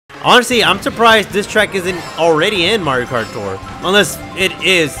Honestly, I'm surprised this track isn't already in Mario Kart Tour. Unless it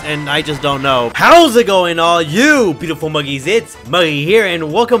is, and I just don't know. How's it going, all you beautiful muggies? It's Muggy here,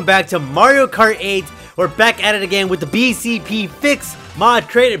 and welcome back to Mario Kart 8. We're back at it again with the BCP Fix mod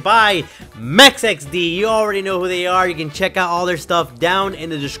created by MaxXD. You already know who they are. You can check out all their stuff down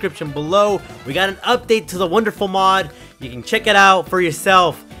in the description below. We got an update to the wonderful mod. You can check it out for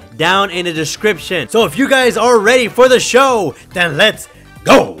yourself down in the description. So if you guys are ready for the show, then let's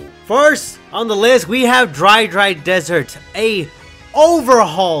go! First on the list, we have Dry Desert, a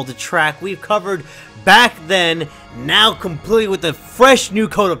overhauled track we've covered back then, now complete with a fresh new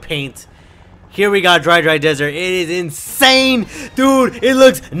coat of paint. Here we got Dry Desert. It is insane, dude. It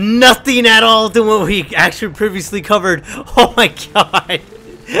looks nothing at all to what we actually previously covered. Oh my god.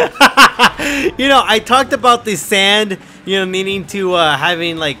 You know, I talked about the sand, you know, needing to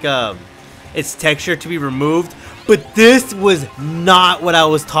having like its texture to be removed. But this was not what I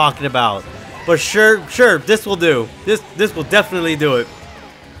was talking about. But sure, this will do. This will definitely do it.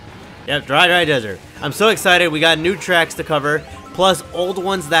 Yep, Dry Desert. I'm so excited. We got new tracks to cover, plus old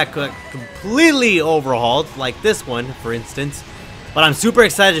ones that got completely overhauled, like this one, for instance. But I'm super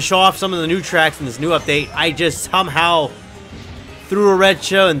excited to show off some of the new tracks in this new update. I just somehow threw a red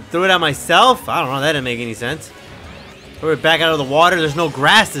shell and threw it at myself. I don't know. That didn't make any sense. We're back out of the water. There's no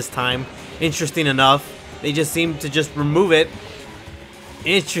grass this time. Interesting enough. They just seem to just remove it.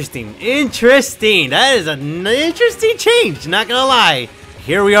 Interesting. That is an interesting change, not gonna lie.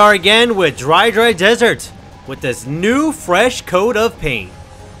 Here we are again with Dry Desert with this new fresh coat of paint.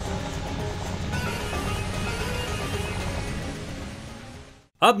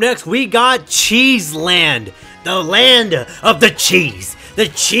 Up next, we got Cheese Land, the land of the cheese. The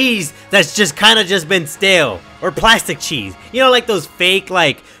cheese that's just kind of just been stale, or plastic cheese. You know, like those fake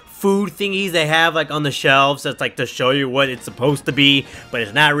like food thingies they have like on the shelves that's like to show you what it's supposed to be, but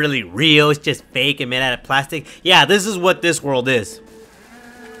it's not really real. It's just fake and made out of plastic. Yeah, this is what this world is.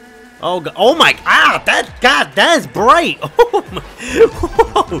 Oh my, that is bright.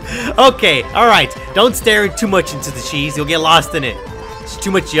 Okay, all right, don't stare too much into the cheese. You'll get lost in it. It's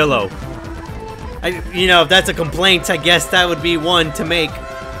too much yellow. You know, if that's a complaint, I guess that would be one to make.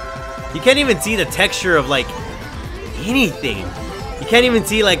 You can't even see the texture of like anything. You can't even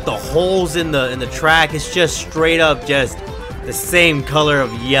see like the holes in the track. It's just straight up just the same color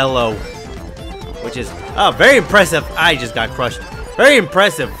of yellow, which is very impressive. I just got crushed. Very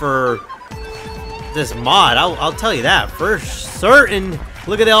impressive for this mod. I'll tell you that for certain.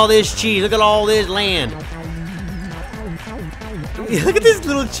 Look at all this cheese. Look at all this land. Look at this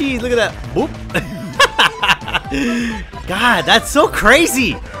little cheese. Look at that. Boop. God, that's so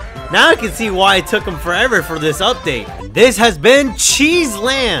crazy. Now I can see why it took them forever for this update. This has been Cheese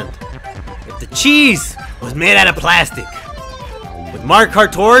Land. If the cheese was made out of plastic, with Mario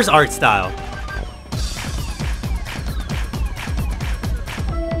Kart Tour's art style.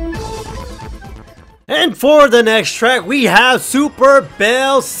 And for the next track, we have Super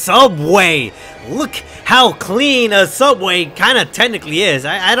Bell Subway. Look how clean a subway kind of technically is.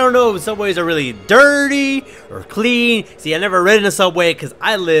 I don't know if subways are really dirty or clean. See, I never ridden a subway because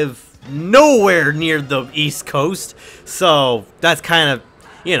I live nowhere near the East Coast. So that's kind of,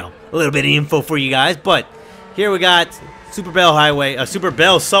 you know, a little bit of info for you guys. But here we got Super Bell Highway, Super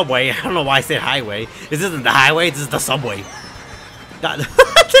Bell Subway. I don't know why I said highway. This isn't the highway, this is the subway. God,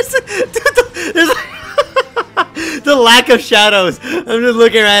 there's the lack of shadows. I'm just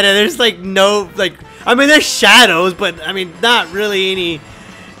looking at it. There's like no, like, I mean, there's shadows, but I mean, not really any.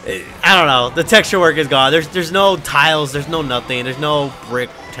 I don't know. The texture work is gone. There's no tiles. There's no nothing. There's no brick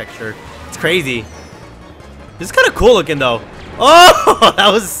texture. It's crazy. This is kind of cool looking though. Oh,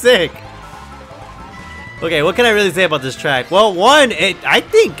 that was sick. Okay, what can I really say about this track? Well, one, I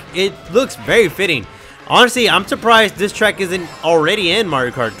think it looks very fitting. Honestly, I'm surprised this track isn't already in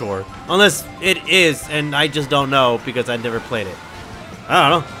Mario Kart Tour. Unless it is, and I just don't know because I never played it. I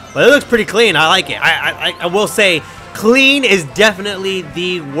don't know. But it looks pretty clean. I like it. I will say, clean is definitely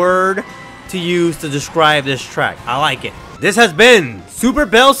the word to use to describe this track. I like it. This has been Super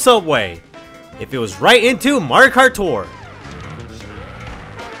Bell Subway. If it was right into Mario Kart Tour.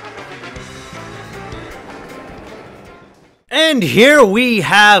 And here we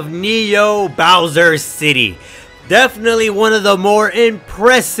have Neo Bowser City. Definitely one of the more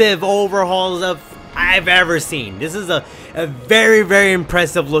impressive overhauls I've ever seen. This is a very, very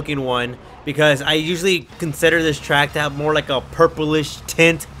impressive looking one because I usually consider this track to have more like a purplish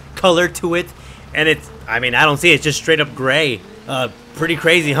tint color to it. And it's, I mean, I don't see it. It's just straight up gray. Pretty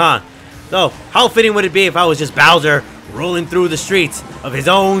crazy, huh? So, how fitting would it be if I was just Bowser rolling through the streets of his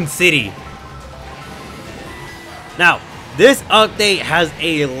own city? Now, This update has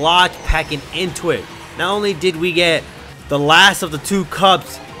a lot packing into it. Not only did we get the last of the 2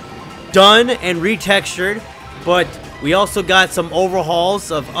 cups done and retextured, but we also got some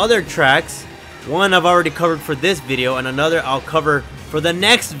overhauls of other tracks. One I've already covered for this video, and another I'll cover for the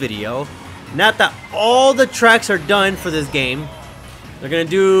next video. Not that all the tracks are done for this game.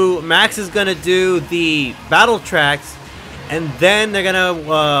 Max is gonna do the battle tracks, and then they're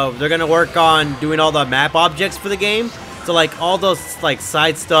gonna work on doing all the map objects for the game. So like all those like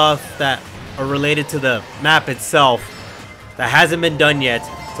side stuff that are related to the map itself that hasn't been done yet.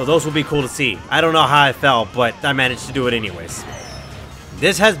 So those will be cool to see. I don't know how I felt, but I managed to do it anyways.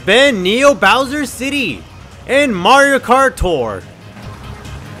 This has been Neo Bowser City in Mario Kart Tour.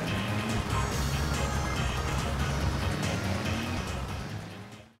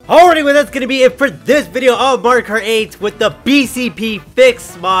 Alrighty, well, that's going to be it for this video of Mario Kart 8 with the BCP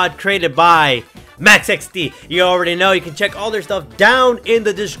Fix mod created by MaxXD. You already know, you can check all their stuff down in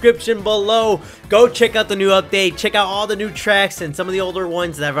the description below. Go check out the new update, check out all the new tracks and some of the older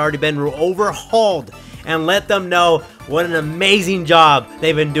ones that have already been overhauled, and let them know what an amazing job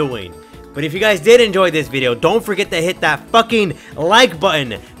they've been doing. But if you guys did enjoy this video, don't forget to hit that fucking like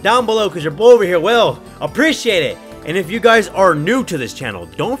button down below, because your boy over here will appreciate it. And if you guys are new to this channel,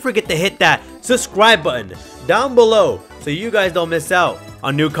 don't forget to hit that subscribe button down below so you guys don't miss out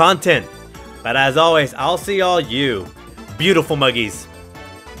on new content. But as always, I'll see all you beautiful muggies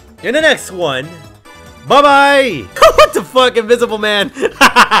in the next one. Bye-bye! What the fuck, Invisible Man?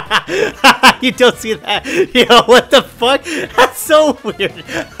 You don't see that? Yo, what the fuck? That's so weird.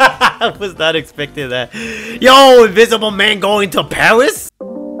 I was not expecting that. Yo, Invisible Man going to Paris?